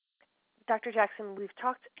Dr. Jackson, we've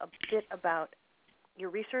talked a bit about your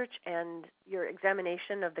research and your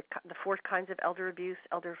examination of the four kinds of elder abuse: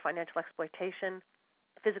 elder financial exploitation,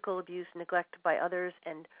 physical abuse, neglect by others,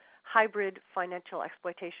 and hybrid financial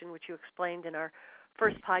exploitation, which you explained in our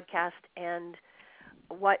first podcast, and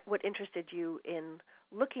what interested you in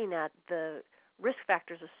looking at the risk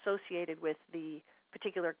factors associated with the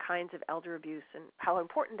particular kinds of elder abuse and how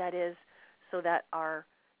important that is so that our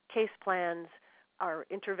case plans, our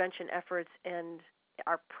intervention efforts, and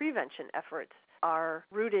our prevention efforts are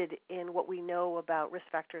rooted in what we know about risk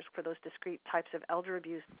factors for those discrete types of elder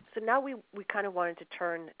abuse. So now we kind of wanted to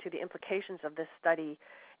turn to the implications of this study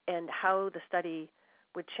and how the study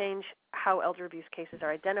would change how elder abuse cases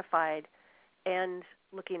are identified, and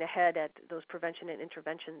looking ahead at those prevention and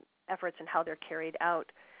intervention efforts and how they're carried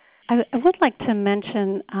out. I would like to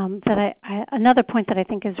mention that another point that I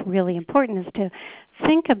think is really important is to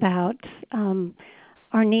think about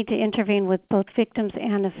our need to intervene with both victims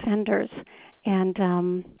and offenders. And,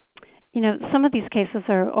 some of these cases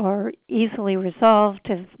are easily resolved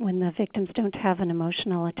when the victims don't have an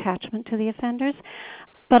emotional attachment to the offenders.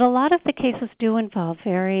 But a lot of the cases do involve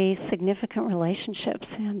very significant relationships.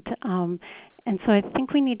 And so I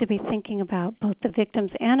think we need to be thinking about both the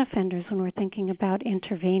victims and offenders when we're thinking about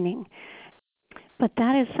intervening. But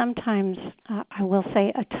that is sometimes, I will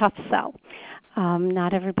say, a tough sell.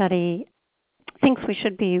 Not everybody thinks we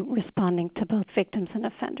should be responding to both victims and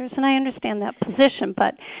offenders. And I understand that position,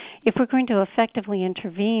 but if we're going to effectively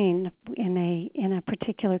intervene in a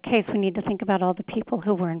particular case, we need to think about all the people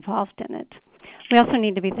who were involved in it. We also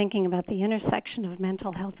need to be thinking about the intersection of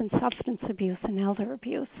mental health and substance abuse and elder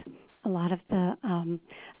abuse. A lot of the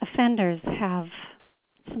offenders have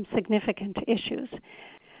some significant issues.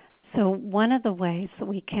 So one of the ways that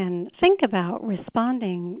we can think about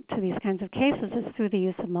responding to these kinds of cases is through the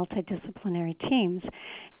use of multidisciplinary teams.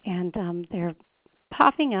 And they're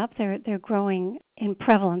popping up. They're growing in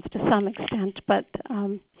prevalence to some extent, but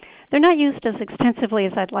they're not used as extensively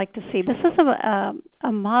as I'd like to see. This is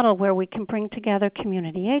a model where we can bring together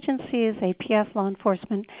community agencies, APS, law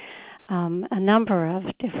enforcement, a number of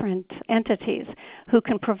different entities who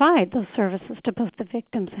can provide those services to both the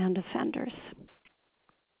victims and offenders.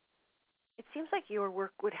 It seems like your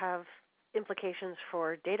work would have implications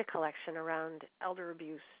for data collection around elder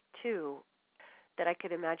abuse, too, that I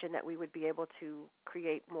could imagine that we would be able to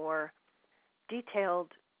create more detailed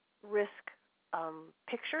risk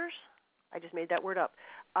pictures. I just made that word up.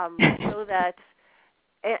 So that,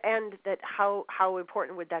 and that how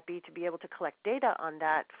important would that be to be able to collect data on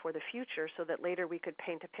that for the future, so that later we could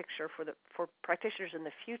paint a picture for practitioners in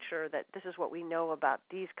the future that this is what we know about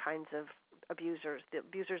these kinds of abusers. The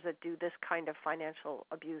abusers that do this kind of financial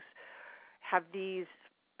abuse have these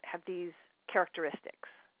characteristics.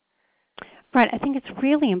 Right. I think it's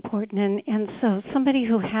really important, and so somebody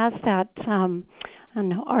who has that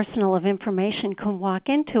arsenal of information can walk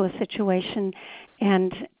into a situation,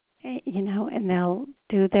 and they'll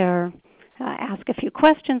do their ask a few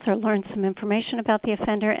questions or learn some information about the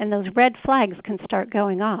offender, and those red flags can start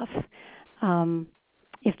going off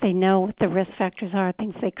if they know what the risk factors are,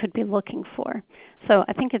 things they could be looking for. So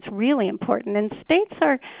I think it's really important, and states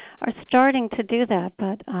are starting to do that,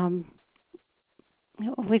 but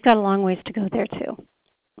we've got a long ways to go there too.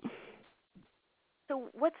 So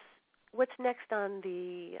what's next on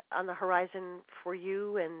the horizon for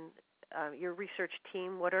you and your research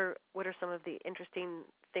team? What are some of the interesting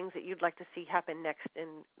things that you'd like to see happen next in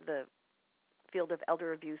the field of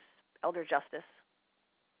elder abuse, elder justice?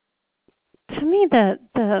 To me,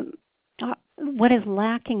 what is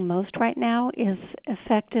lacking most right now is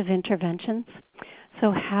effective interventions.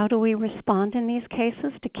 So how do we respond in these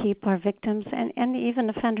cases to keep our victims and even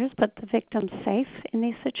offenders, but the victims safe in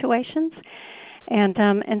these situations?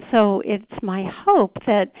 And so it's my hope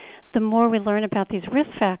that the more we learn about these risk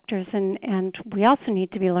factors, and we also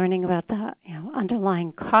need to be learning about the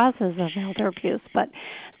underlying causes of elder abuse, but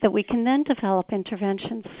that we can then develop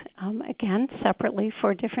interventions, again, separately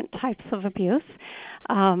for different types of abuse,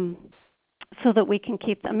 so that we can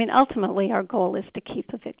keep them. I mean, ultimately our goal is to keep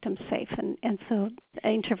the victims safe, and so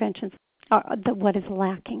interventions are what is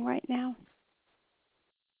lacking right now.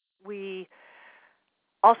 We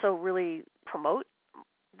also really promote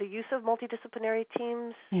the use of multidisciplinary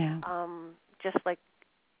teams, just like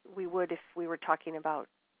we would if we were talking about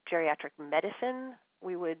geriatric medicine.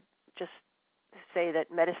 We would just say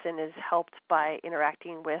that medicine is helped by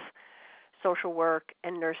interacting with social work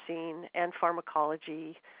and nursing and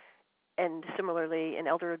pharmacology. And similarly, in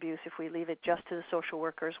elder abuse, if we leave it just to the social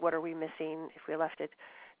workers, what are we missing? If we left it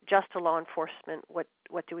just to law enforcement, what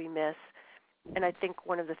do we miss? And I think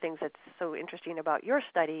one of the things that's so interesting about your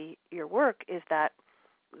study, your work, is that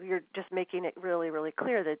you're just making it really, really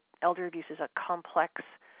clear that elder abuse is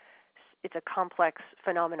it's a complex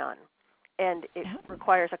phenomenon, and it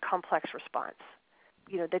requires a complex response.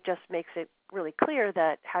 That just makes it really clear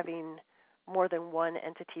that having more than one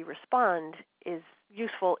entity respond is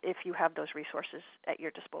useful if you have those resources at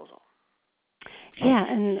your disposal. Yeah,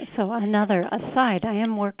 and so another aside, I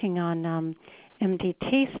am working on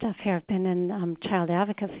MDT stuff here. I've been in child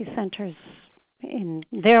advocacy centers in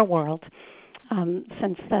their world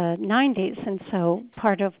since the 90s, and so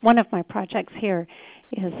one of my projects here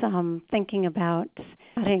is thinking about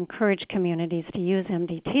how to encourage communities to use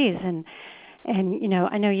MDTs. And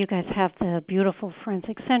I know you guys have the beautiful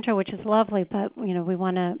forensic center, which is lovely, but we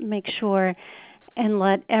want to make sure and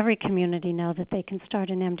let every community know that they can start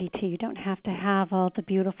an MDT. You don't have to have all the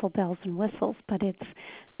beautiful bells and whistles, but it's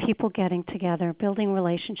people getting together, building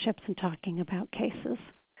relationships, and talking about cases.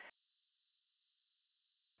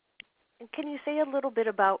 And can you say a little bit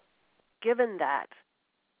about, given that,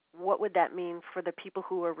 what would that mean for the people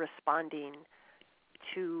who are responding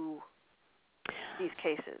to these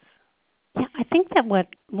cases? Yeah, I think that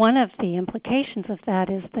one of the implications of that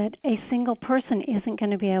is that a single person isn't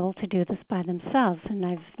going to be able to do this by themselves. And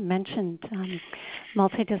I've mentioned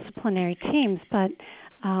multidisciplinary teams, but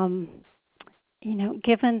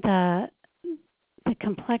given the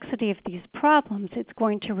complexity of these problems, it's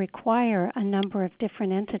going to require a number of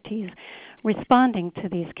different entities responding to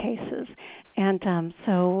these cases. And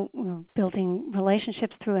so building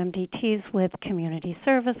relationships through MDTs with community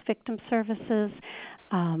service, victim services,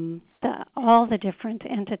 all the different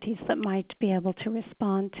entities that might be able to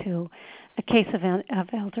respond to a case of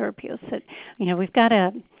elder abuse. We've got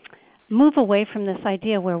to move away from this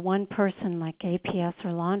idea where one person like APS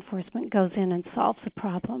or law enforcement goes in and solves a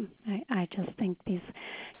problem. I just think these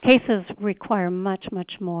cases require much,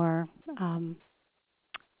 much more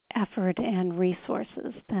effort and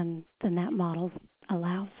resources than that model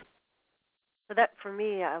allows. So that, for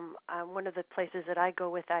me, one of the places that I go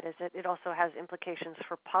with that is that it also has implications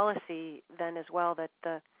for policy then as well, that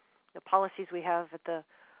the policies we have at the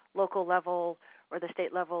local level or the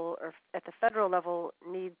state level or at the federal level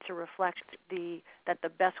need to reflect that the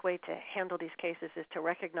best way to handle these cases is to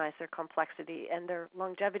recognize their complexity and their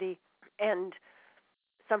longevity and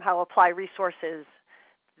somehow apply resources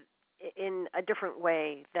in a different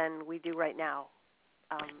way than we do right now.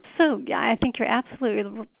 So yeah, I think you're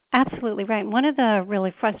absolutely right. One of the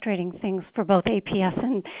really frustrating things for both APS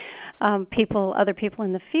and other people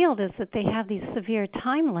in the field is that they have these severe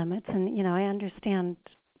time limits, and I understand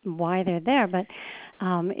why they're there, but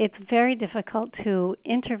it's very difficult to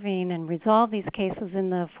intervene and resolve these cases in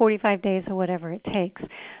the 45 days or whatever it takes.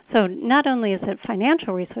 So not only is it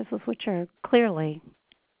financial resources, which are clearly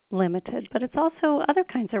limited, but it's also other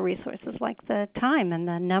kinds of resources like the time and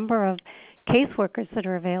the number of caseworkers that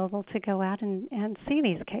are available to go out and see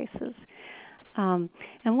these cases.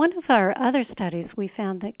 And one of our other studies, we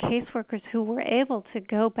found that caseworkers who were able to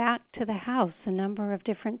go back to the house a number of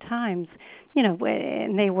different times,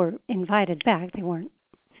 and they were invited back, they weren't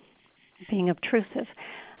being intrusive,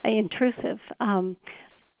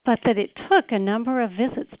 but that it took a number of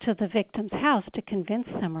visits to the victim's house to convince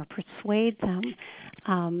them or persuade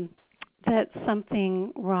them that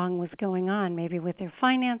something wrong was going on, maybe with their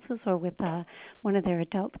finances or with one of their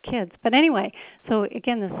adult kids. But anyway, so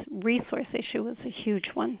again, this resource issue was a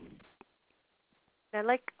huge one. I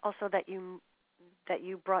like also that you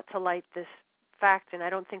brought to light this fact, and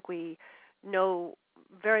I don't think we know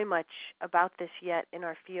very much about this yet in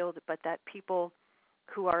our field, but that people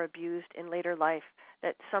who are abused in later life,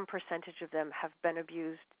 that some percentage of them have been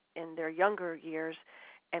abused in their younger years,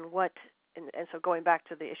 and so going back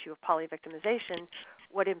to the issue of polyvictimization,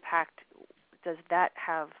 what impact does that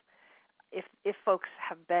have if folks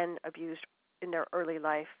have been abused in their early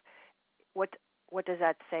life? What does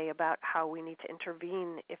that say about how we need to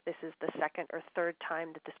intervene if this is the second or third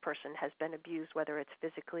time that this person has been abused, whether it's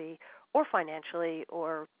physically or financially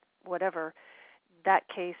or whatever? That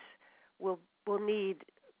case will need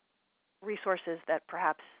resources that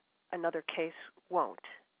perhaps another case won't.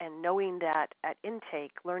 And knowing that at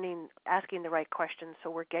intake, asking the right questions so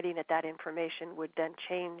we're getting at that information would then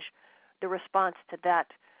change the response to that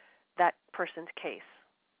person's case.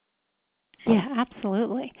 Yeah,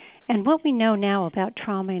 absolutely. And what we know now about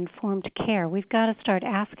trauma-informed care, we've got to start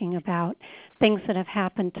asking about things that have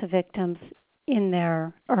happened to victims in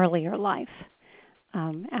their earlier life.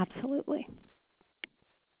 Absolutely.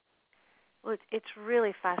 Well, it's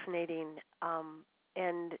really fascinating.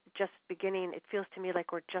 And it feels to me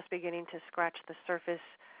like we're just beginning to scratch the surface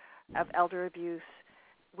of elder abuse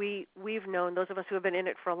we've known, those of us who have been in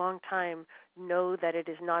it for a long time know that it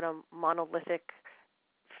is not a monolithic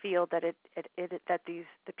field, that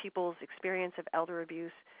the people's experience of elder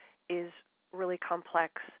abuse is really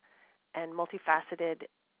complex and multifaceted.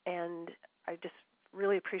 And I just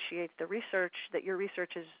really appreciate the research, that your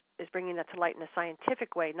research is bringing that to light in a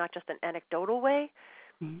scientific way, not just an anecdotal way.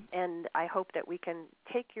 Mm-hmm. And I hope that we can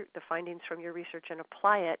take the findings from your research and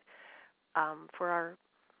apply it for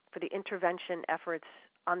the intervention efforts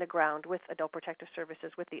on the ground with Adult Protective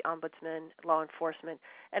Services, with the Ombudsman, law enforcement,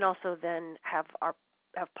 and also then have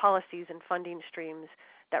policies and funding streams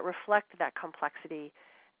that reflect that complexity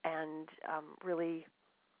and really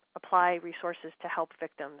apply resources to help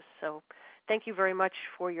victims. So thank you very much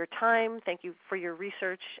for your time. Thank you for your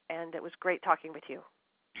research, and it was great talking with you.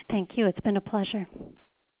 Thank you. It's been a pleasure.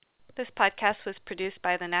 This podcast was produced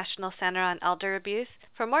by the National Center on Elder Abuse.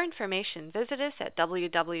 For more information, visit us at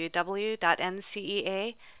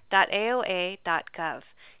www.ncea.aoa.gov.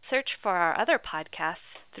 Search for our other podcasts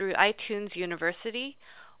through iTunes University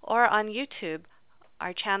or on YouTube.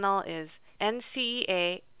 Our channel is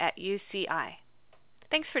NCEA at UCI.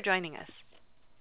 Thanks for joining us.